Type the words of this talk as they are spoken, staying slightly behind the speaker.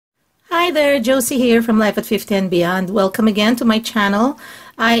Hi there, Josie here from Life at 50 and Beyond. Welcome again to my channel.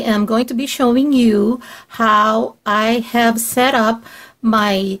 I am going to be showing you how I have set up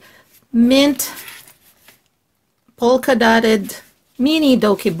my mint polka dotted mini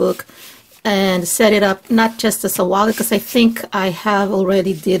DokiBook and set it up not just as a wallet, because I think I have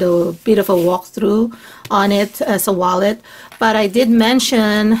already did a bit of a walkthrough on it as a wallet, but I did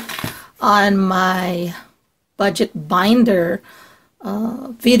mention on my budget binder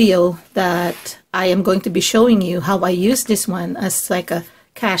video that I am going to be showing you how I use this one as like a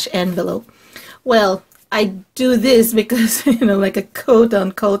cash envelope. Well, I do this because, you know, like a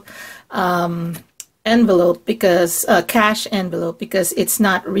quote-unquote envelope, because cash envelope, because it's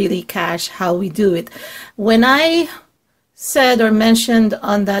not really cash how we do it. When I said or mentioned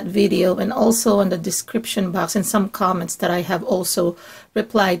on that video, and also on the description box and some comments that I have also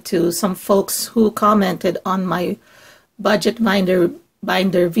replied to, some folks who commented on my budget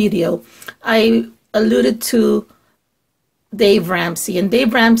binder video, I alluded to Dave Ramsey. And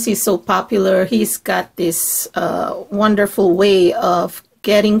Dave Ramsey is so popular. He's got this wonderful way of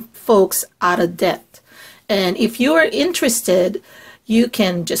getting folks out of debt. And if you are interested, you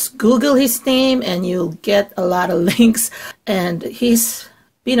can just Google his name and you'll get a lot of links. And he's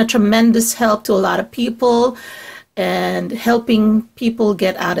been a tremendous help to a lot of people and helping people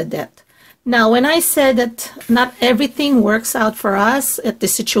get out of debt. Now, when I said that not everything works out for us at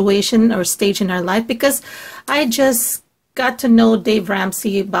this situation or stage in our life, because I just got to know Dave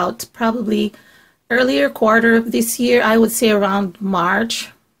Ramsey about probably earlier quarter of this year, I would say around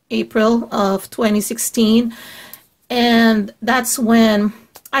March, April of 2016. And that's when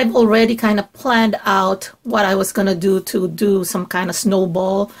I've already kind of planned out what I was going to do some kind of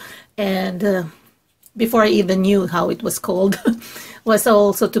snowball. And before I even knew how it was called, was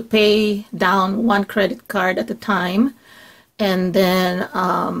also to pay down one credit card at a time. And then,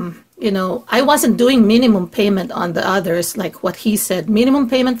 you know, I wasn't doing minimum payment on the others, like what he said, minimum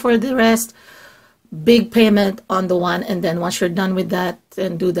payment for the rest, big payment on the one, and then once you're done with that,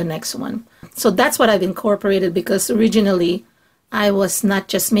 then do the next one. So that's what I've incorporated, because originally I was not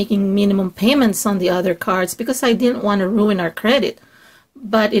just making minimum payments on the other cards because I didn't want to ruin our credit.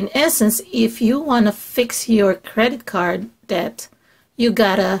 But in essence, if you want to fix your credit card debt, you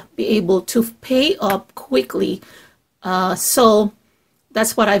gotta be able to pay up quickly. So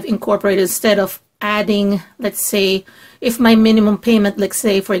that's what I've incorporated. Instead of adding, let's say, if my minimum payment, let's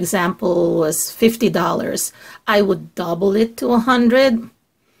say, for example, was $50, I would double it to $100.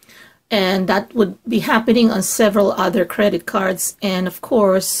 And that would be happening on several other credit cards. And of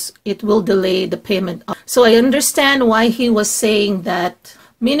course, it will delay the payment. So I understand why he was saying that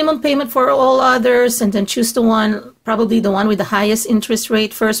minimum payment for all others, and then choose the one, probably the one with the highest interest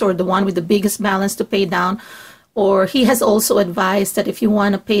rate first, or the one with the biggest balance to pay down. Or he has also advised that if you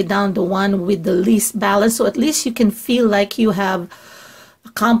want to pay down the one with the least balance, so at least you can feel like you have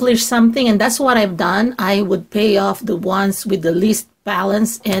accomplished something. And that's what I've done. I would pay off the ones with the least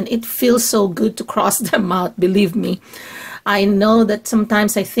balance, and it feels so good to cross them out, believe me. I know that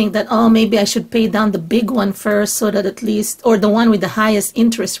sometimes I think that, oh, maybe I should pay down the big one first, so that at least, or the one with the highest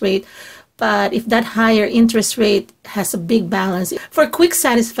interest rate. But if that higher interest rate has a big balance, for quick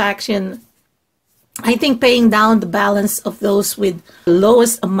satisfaction, I think paying down the balance of those with the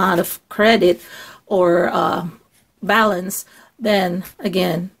lowest amount of credit or balance, then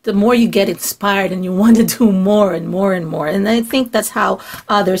again, the more you get inspired and you want to do more and more and more. And I think that's how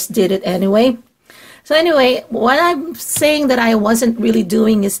others did it anyway. So anyway, what I'm saying that I wasn't really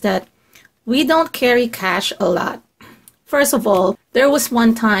doing is that we don't carry cash a lot. First of all, there was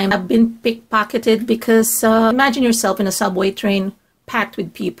one time I've been pickpocketed because imagine yourself in a subway train packed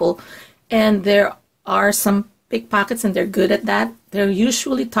with people, and there are some pickpockets, and they're good at that. They're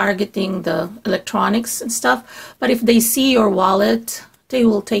usually targeting the electronics and stuff, but if they see your wallet, they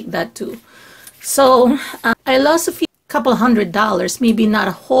will take that too. So I lost a couple $100, maybe not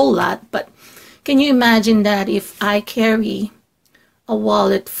a whole lot, but can you imagine that if I carry a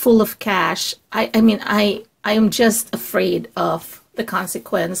wallet full of cash? I mean, I am just afraid of the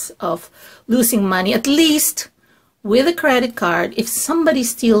consequence of losing money. At least with a credit card, if somebody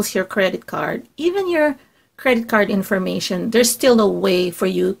steals your credit card, even your credit card information, there's still a way for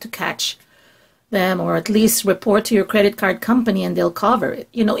you to catch them, or at least report to your credit card company, and they'll cover it.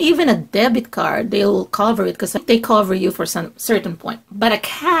 You know, even a debit card, they'll cover it because they cover you for some certain point. But a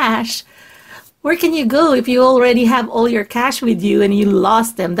cash, where can you go if you already have all your cash with you and you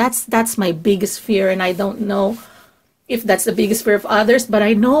lost them? That's my biggest fear, and I don't know if that's the biggest fear of others, but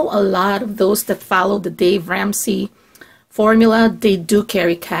I know a lot of those that follow the Dave Ramsey formula, they do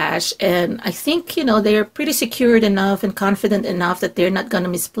carry cash, and I think, you know, they're pretty secured enough and confident enough that they're not going to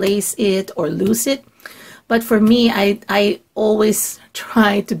misplace it or lose it. But for me, I always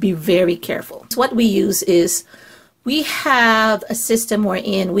try to be very careful. So what we use is, we have a system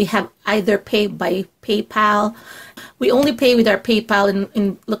wherein we have either pay by PayPal. We only pay with our PayPal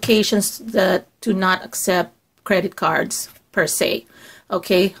in locations that do not accept credit cards per se.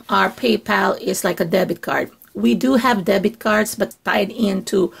 Okay, our PayPal is like a debit card. We do have debit cards, but tied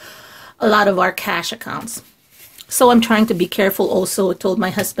into a lot of our cash accounts. So I'm trying to be careful also. I told my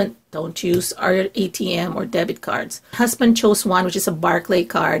husband, don't use our ATM or debit cards. Husband chose one, which is a Barclay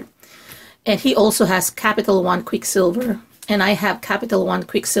card. And he also has Capital One Quicksilver. And I have Capital One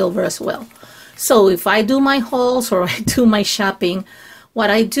Quicksilver as well. So if I do my hauls or I do my shopping, what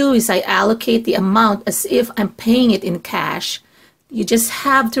I do is I allocate the amount as if I'm paying it in cash. You just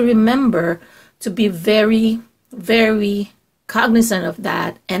have to remember to be very, very cognizant of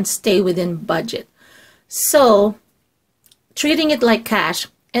that and stay within budget. So treating it like cash.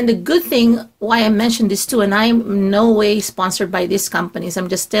 And the good thing, why I mentioned this too, and I'm no way sponsored by these companies, I'm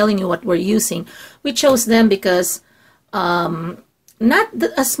just telling you what we're using. We chose them because not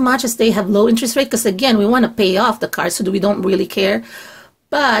as much as they have low interest rate, because again, we want to pay off the card, so we don't really care.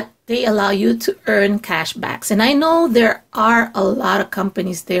 But they allow you to earn cash backs. And I know there are a lot of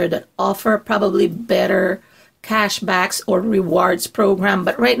companies there that offer probably better cash backs or rewards program,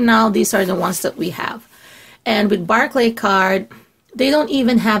 but right now these are the ones that we have. And with Barclay card, they don't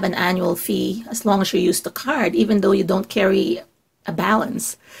even have an annual fee as long as you use the card, even though you don't carry a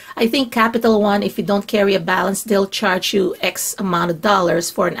balance. I think Capital One, if you don't carry a balance, they'll charge you X amount of dollars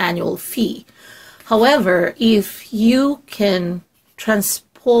for an annual fee. However, if you can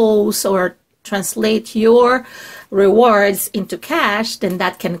transpose or translate your rewards into cash, then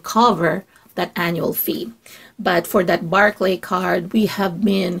that can cover that annual fee. But for that Barclay card, we have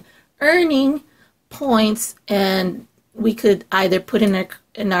been earning points, and we could either put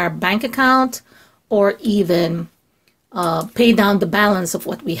in our bank account or even pay down the balance of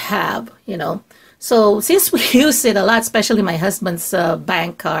what we have, you know. So since we use it a lot, especially my husband's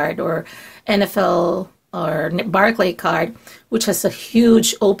bank card or NFL or Barclay card, which has a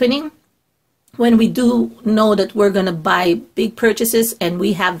huge opening, when we do know that we're going to buy big purchases and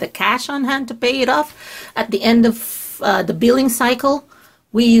we have the cash on hand to pay it off at the end of the billing cycle,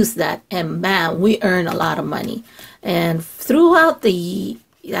 we use that, and man, we earn a lot of money. And throughout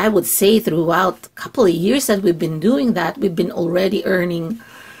I would say throughout a couple of years that we've been doing that, we've been already earning,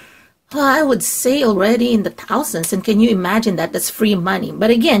 I would say already in the thousands. And can you imagine that? That's free money.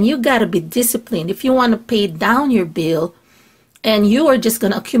 But again, you got to be disciplined. If you want to pay down your bill and you are just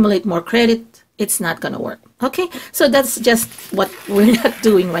going to accumulate more credit, it's not going to work. Okay, so that's just what we're not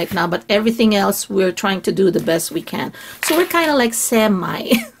doing right now, but everything else we're trying to do the best we can. So we're kind of like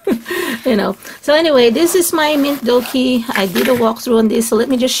semi, you know. So anyway, this is my Mint Doki. I did a walkthrough on this, so let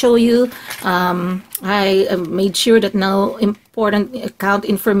me just show you. I made sure that no important account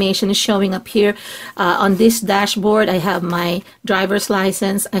information is showing up here. On this dashboard, I have my driver's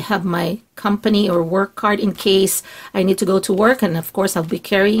license. I have my company or work card in case I need to go to work, and of course I'll be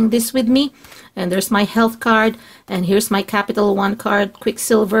carrying this with me. And there's my health card, and here's my Capital One card,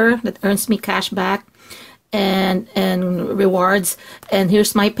 Quicksilver, that earns me cash back and rewards. And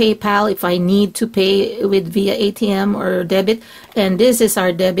here's my PayPal if I need to pay with via ATM or debit. And this is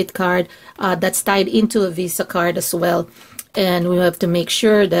our debit card that's tied into a Visa card as well. And we have to make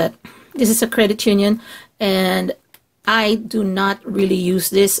sure that this is a credit union, and I do not really use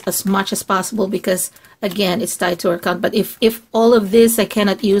this as much as possible because, again, it's tied to our account. But if all of this I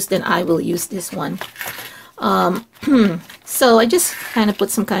cannot use, then I will use this one. So I just kind of put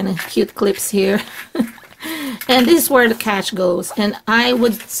some kind of cute clips here. And this is where the cash goes. And I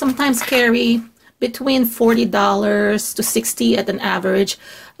would sometimes carry between $40 to $60 at an average.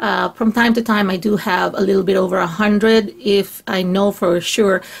 From time to time, I do have a little bit over $100 if I know for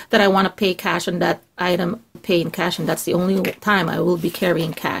sure that I want to pay cash on that item, pay in cash, and that's the only time I will be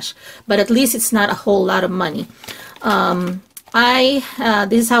carrying cash. But at least it's not a whole lot of money.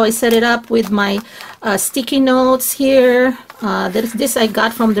 This is how I set it up with my sticky notes here. This I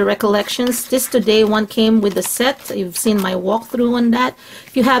got from the Recollections. This today one came with the set. You've seen my walkthrough on that.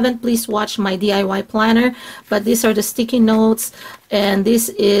 If you haven't, please watch my DIY planner. But these are the sticky notes, and this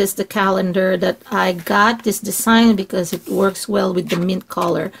is the calendar that I got this design because it works well with the mint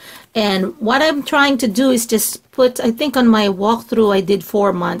color. And what I'm trying to do is just put, I think on my walkthrough I did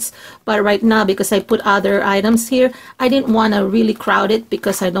 4 months, but right now because I put other items here, I didn't want to really crowd it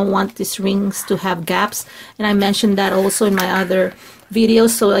because I don't want these rings to have gaps. And I mentioned that also in my my other videos.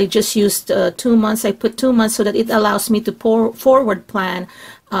 So I just used 2 months. I put 2 months so that it allows me to forward plan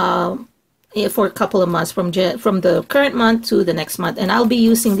for a couple of months from the current month to the next month. And I'll be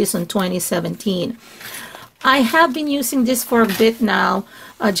using this on 2017. I have been using this for a bit now,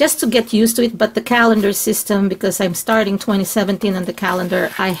 just to get used to it, but the calendar system, because I'm starting 2017 on the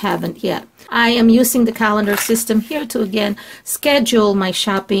calendar, I haven't yet. I am using the calendar system here to, again, schedule my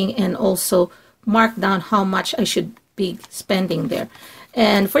shopping and also mark down how much I should be spending there.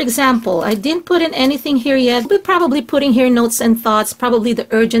 And for example, I didn't put in anything here yet, but probably putting here notes and thoughts, probably the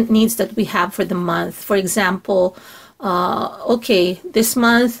urgent needs that we have for the month. For example, okay, this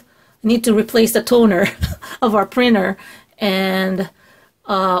month, need to replace the toner of our printer, and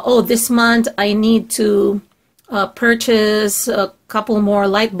oh, this month I need to purchase a couple more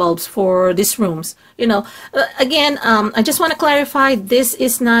light bulbs for these rooms. You know, again, I just want to clarify, this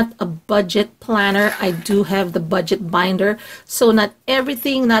is not a budget planner. I do have the budget binder, so not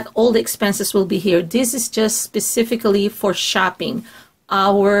everything, not all the expenses will be here. This is just specifically for shopping,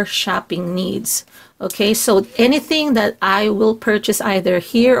 our shopping needs. Okay, so anything that I will purchase either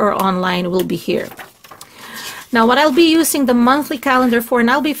here or online will be here. Now, what I'll be using the monthly calendar for, and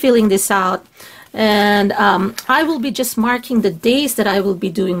I'll be filling this out, and I will be just marking the days that I will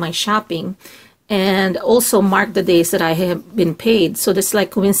be doing my shopping, and also mark the days that I have been paid. So this like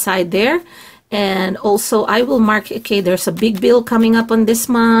coincide there. And also I will mark, okay, there's a big bill coming up on this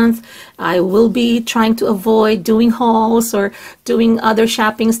month. I will be trying to avoid doing hauls or doing other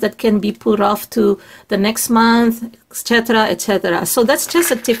shoppings that can be put off to the next month, etc., etc. So that's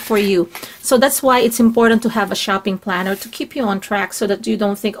just a tip for you. So that's why it's important to have a shopping planner to keep you on track, so that you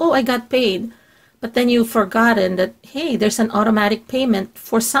don't think, oh, I got paid, but then you've forgotten that, hey, there's an automatic payment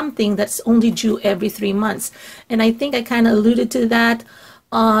for something that's only due every 3 months. And I think I kind of alluded to that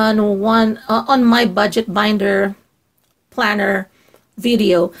on my budget binder planner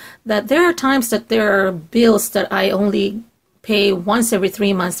video, that there are times that there are bills that I only pay once every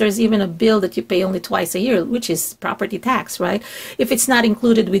 3 months. There's even a bill that you pay only twice a year, which is property tax, right? If it's not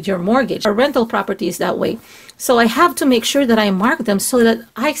included with your mortgage. Or rental property is that way. So I have to make sure that I mark them so that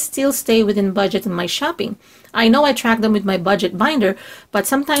I still stay within budget in my shopping. I know I track them with my budget binder, but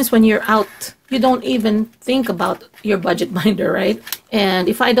sometimes when you're out, you don't even think about your budget binder, right? And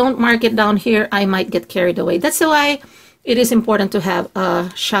if I don't mark it down here, I might get carried away. That's why it is important to have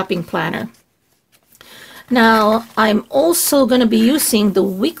a shopping planner. Now, I'm also going to be using the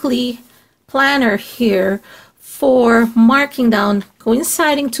weekly planner here for marking down,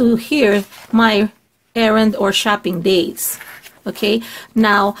 coinciding to here, my errand or shopping days. Okay,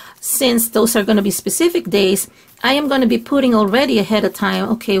 now since those are going to be specific days, I am going to be putting already ahead of time,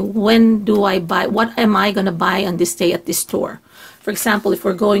 okay, when do I buy, what am I going to buy on this day at this store? For example, if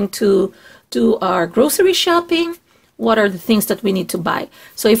we're going to do our grocery shopping, what are the things that we need to buy?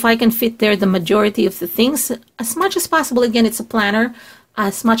 So if I can fit there the majority of the things, as much as possible, again, it's a planner,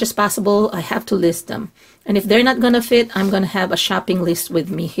 as much as possible, I have to list them. And if they're not going to fit, I'm going to have a shopping list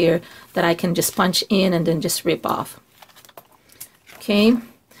with me here that I can just punch in and then just rip off. Okay,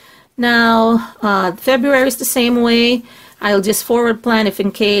 now February is the same way. I'll just forward plan if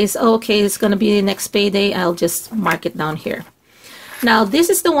in case, okay, it's going to be the next payday, I'll just mark it down here. Now, this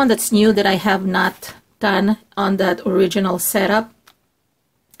is the one that's new that I have not done on that original setup.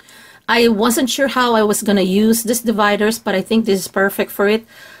 I wasn't sure how I was going to use these dividers, but I think this is perfect for it.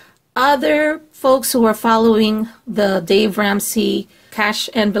 Other folks who are following the Dave Ramsey cash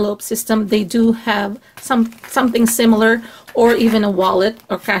envelope system, they do have something similar, or even a wallet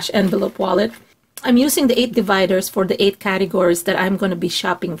or cash envelope wallet. I'm using the 8 dividers for the 8 categories that I'm going to be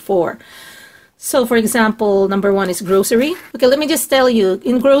shopping for. So for example, number 1 is grocery. Okay, let me just tell you,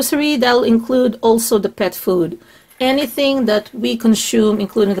 in grocery, that'll include also the pet food. Anything that we consume,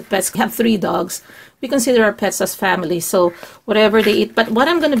 including the pets. We have 3 dogs. We consider our pets as family, so whatever they eat. But what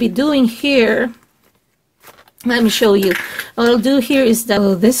I'm going to be doing here, let me show you. What I'll do here is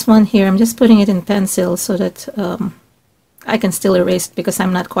that this one here, I'm just putting it in pencil so that I can still erase it, because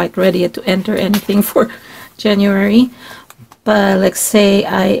I'm not quite ready yet to enter anything for January. But let's say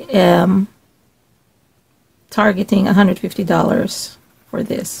I am targeting $150 for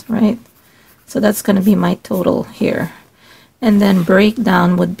this, right? So that's going to be my total here. And then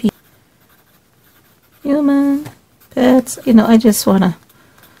breakdown would be human, pets, you know, I just want to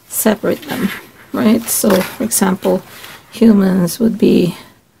separate them, right? So for example, humans would be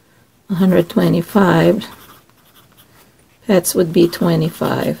 125, pets would be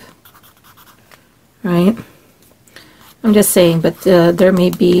 25, right? I'm just saying, but there may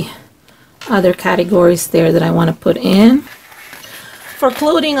be other categories there that I want to put in. For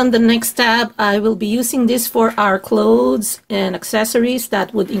clothing on the next tab, I will be using this for our clothes and accessories.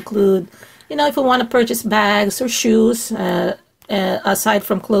 That would include, you know, if we want to purchase bags or shoes, aside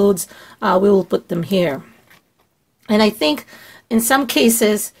from clothes, we will put them here. And I think in some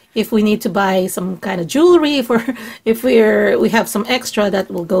cases, if we need to buy some kind of jewelry, if we have some extra,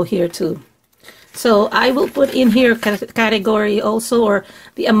 that will go here too. So I will put in here category also, or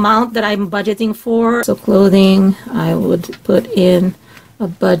the amount that I'm budgeting for. So clothing, I would put in a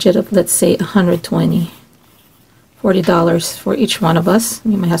budget of, let's say, $120, $40 for each one of us,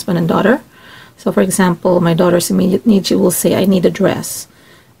 me, my husband and daughter. So for example, my daughter's immediate need, she will say, I need a dress.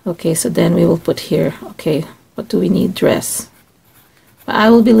 Okay, so then we will put here, okay, what do we need? Dress. But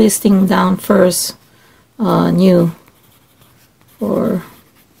I will be listing down first new for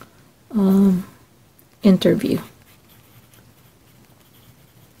interview.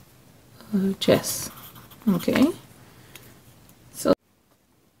 Jess. Okay. So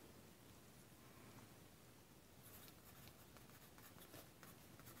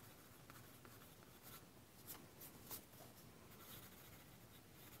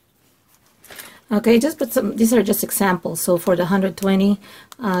okay, just put some, these are just examples. So for the 120,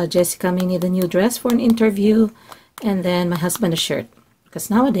 Jessica may need a new dress for an interview, and then my husband a shirt.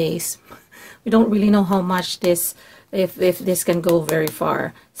 Because nowadays, we don't really know how much this, if this can go very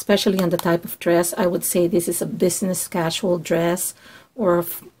far, especially on the type of dress. I would say this is a business casual dress, or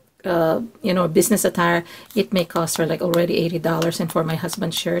you know, business attire. It may cost her like already $80, and for my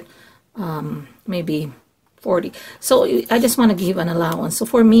husband's shirt, maybe $40. So I just want to give an allowance. So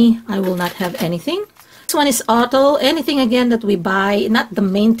for me, I will not have anything. This one is auto. Anything again that we buy, not the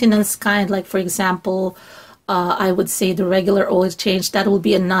maintenance kind, like for example, I would say the regular oil change, that will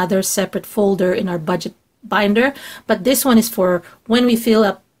be another separate folder in our budget binder. But this one is for when we fill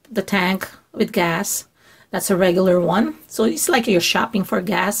up the tank with gas. That's a regular one. So it's like you're shopping for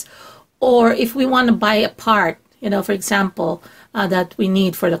gas. Or if we want to buy a part, you know, for example, that we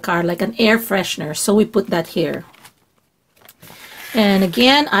need for the car, like an air freshener. So we put that here. And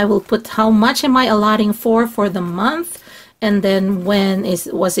again, I will put how much am I allotting for the month, and then when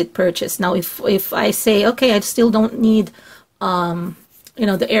was it purchased. Now, if I say, okay, I still don't need, you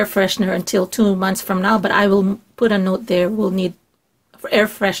know, the air freshener until 2 months from now, but I will put a note there, we'll need air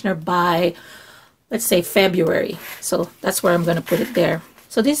freshener by, let's say, February. So that's where I'm going to put it there.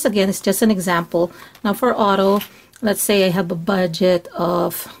 So this, again, is just an example. Now for auto, let's say I have a budget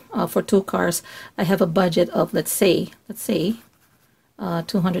of, for 2 cars, I have a budget of, let's say,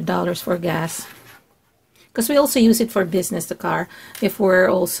 $200 for gas. Because we also use it for business, the car, if we're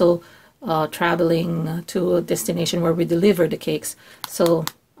also traveling to a destination where we deliver the cakes. So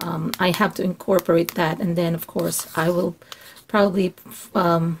I have to incorporate that. And then, of course, I will probably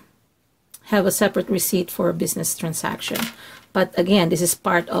have a separate receipt for a business transaction. But again, this is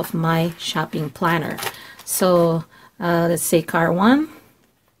part of my shopping planner. So let's say car 1,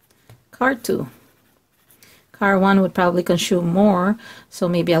 car 2. Car 1 would probably consume more, so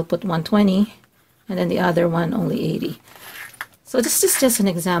maybe I'll put 120, and then the other one only 80. So this is just an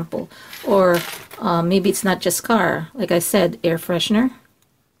example. Or maybe it's not just car. Like I said, air freshener,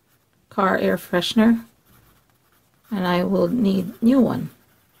 car air freshener, and I will need new one,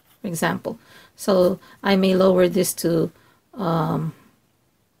 for example. So I may lower this to,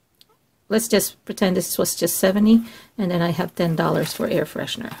 let's just pretend this was just 70, and then I have $10 for air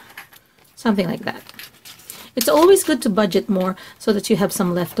freshener. Something like that. It's always good to budget more so that you have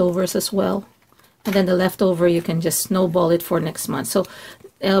some leftovers as well. And then the leftover, you can just snowball it for next month. So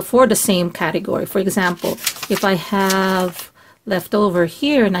for the same category, for example, if I have leftover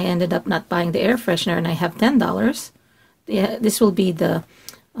here and I ended up not buying the air freshener and I have $10, yeah, this will be the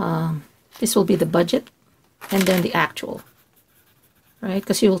budget and then the actual, right?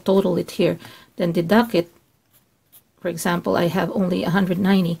 Because you will total it here, then deduct it. For example, I have only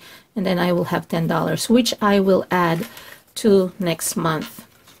 190, and then I will have $10, which I will add to next month.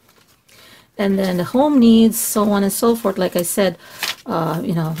 And then the home needs, so on and so forth. Like I said,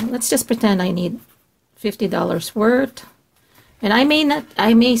 you know, let's just pretend I need $50 worth, and I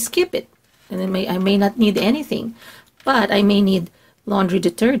may skip it, and I may not need anything, but I may need laundry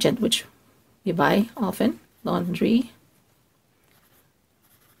detergent, which we buy often. Laundry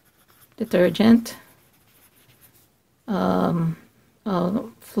detergent.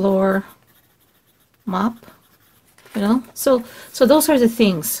 Floor mop, you know, so those are the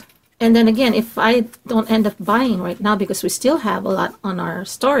things. And then again, if I don't end up buying right now because we still have a lot on our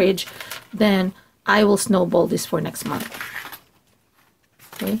storage, then I will snowball this for next month.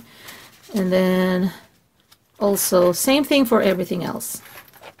 Okay, and then also same thing for everything else.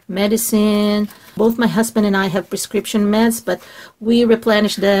 Medicine, Both my husband and I have prescription meds, but we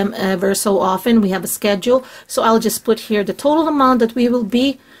replenish them ever so often. We have a schedule. So I'll just put here the total amount that we will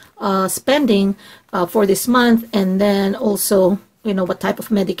be spending for this month, and then also, you know, what type of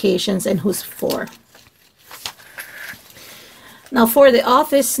medications and who's for. Now for the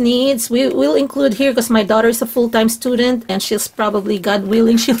office needs, we will include here, because my daughter is a full-time student, and she's probably, God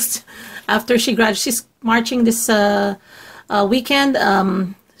willing, after she graduates, she's marching this weekend.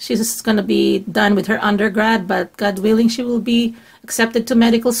 She's going to be done with her undergrad, but God willing, she will be accepted to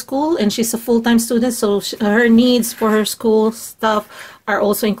medical school, and she's a full-time student, so her needs for her school stuff are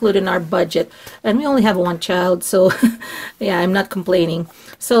also included in our budget. And we only have one child, so yeah, I'm not complaining.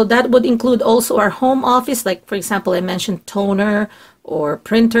 So that would include also our home office, like for example, I mentioned toner or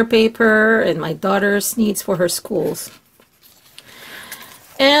printer paper, and my daughter's needs for her schools.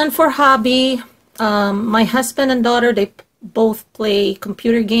 And for hobby, my husband and daughter, they both play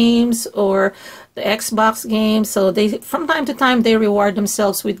computer games or the Xbox games, so they, from time to time, they reward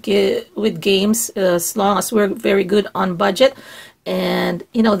themselves with games, as long as we're very good on budget. And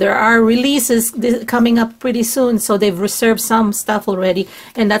you know, there are releases coming up pretty soon, so they've reserved some stuff already,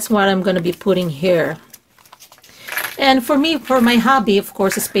 and that's what I'm going to be putting here. And for me, for my hobby, of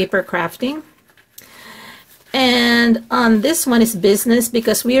course, is paper crafting. And on this one is business,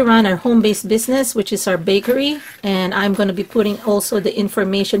 because we run our home-based business, which is our bakery, and I'm going to be putting also the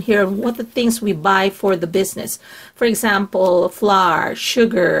information here on what the things we buy for the business. For example, flour,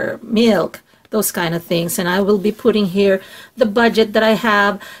 sugar, milk, those kind of things. And I will be putting here the budget that I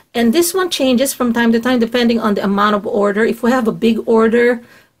have. And this one changes from time to time depending on the amount of order. If we have a big order,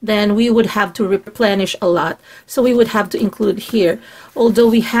 then we would have to replenish a lot. So we would have to include here. Although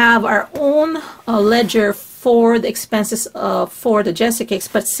we have our own ledger for the expenses for the Jessie cakes,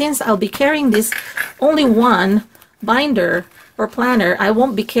 but since I'll be carrying this only one binder or planner, I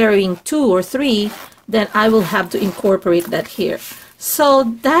won't be carrying 2 or 3, then I will have to incorporate that here.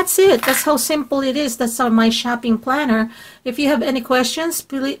 So that's it. That's how simple it is. That's my shopping planner. If you have any questions,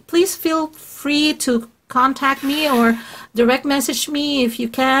 please feel free to contact me or direct message me if you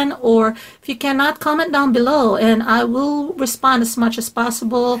can, or if you cannot, comment down below and I will respond as much as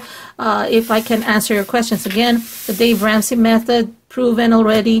possible if I can answer your questions. Again, the Dave Ramsey method, proven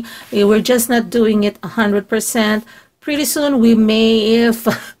already. We're just not doing it 100%. Pretty soon we may, if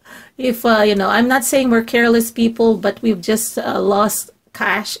you know, I'm not saying we're careless people, but we've just lost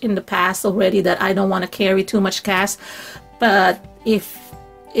cash in the past already that I don't want to carry too much cash. But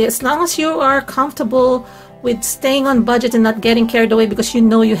as long as you are comfortable with staying on budget and not getting carried away because you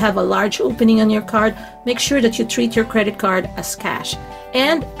know you have a large opening on your card, make sure that you treat your credit card as cash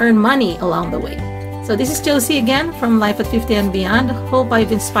and earn money along the way. So this is Josie again from Life at 50 and Beyond. Hope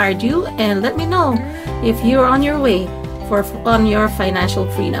I've inspired you, and let me know if you're on your way on your financial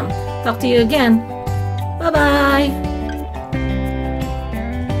freedom. Talk to you again. Bye-bye.